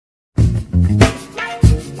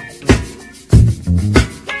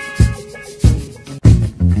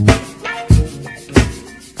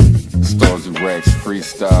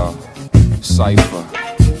Cypher.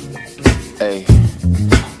 Hey,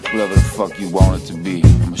 whatever the fuck you want it to be,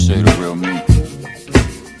 I'ma show you the real me.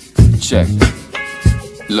 Check.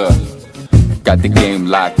 Look, got the game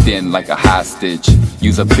locked in like a hostage.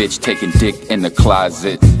 Use a bitch taking dick in the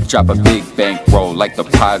closet. Drop a big bankroll like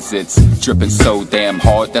deposits. Dripping so damn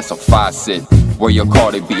hard, that's a faucet. Where your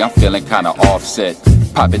Cardi be, I'm feeling kinda offset.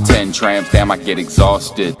 Popping 10 trams, damn I get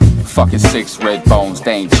exhausted. Fucking 6 red bones,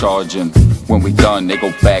 they ain't charging. When we done, they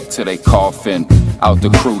go back to they coffin. Out the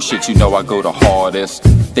crew, shit, you know I go the hardest.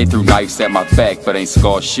 They threw knives at my back, but ain't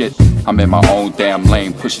scar shit. I'm in my own damn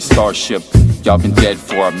lane, pushing Starship. Y'all been dead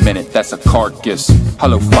for a minute, that's a carcass.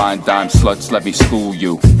 Hello fine dime sluts, let me school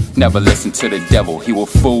you. Never listen to the devil, he will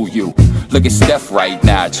fool you. Look at Steph right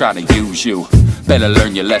now, trying to use you. Better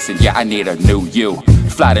learn your lesson, yeah I need a new you.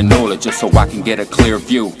 Fly to NOLA just so I can get a clear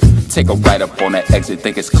view. Take a right up on that exit,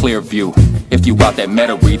 think it's clear view. If you out that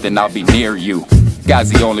meta read, then I'll be near you.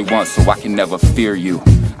 God's the only one, so I can never fear you.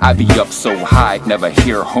 I be up so high, never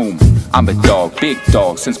hear whom. I'm a dog, big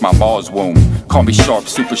dog, since my mom's womb. Call me sharp,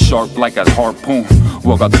 super sharp, like a harpoon.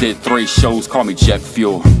 Woke up, did 3 shows, call me jet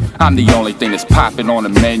fuel. I'm the only thing that's popping on the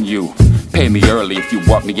menu. Pay me early if you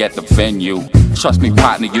want me at the venue. Trust me,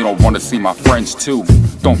 partner, you don't wanna see my friends too.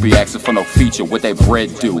 Don't be asking for no feature, what that bread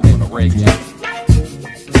do.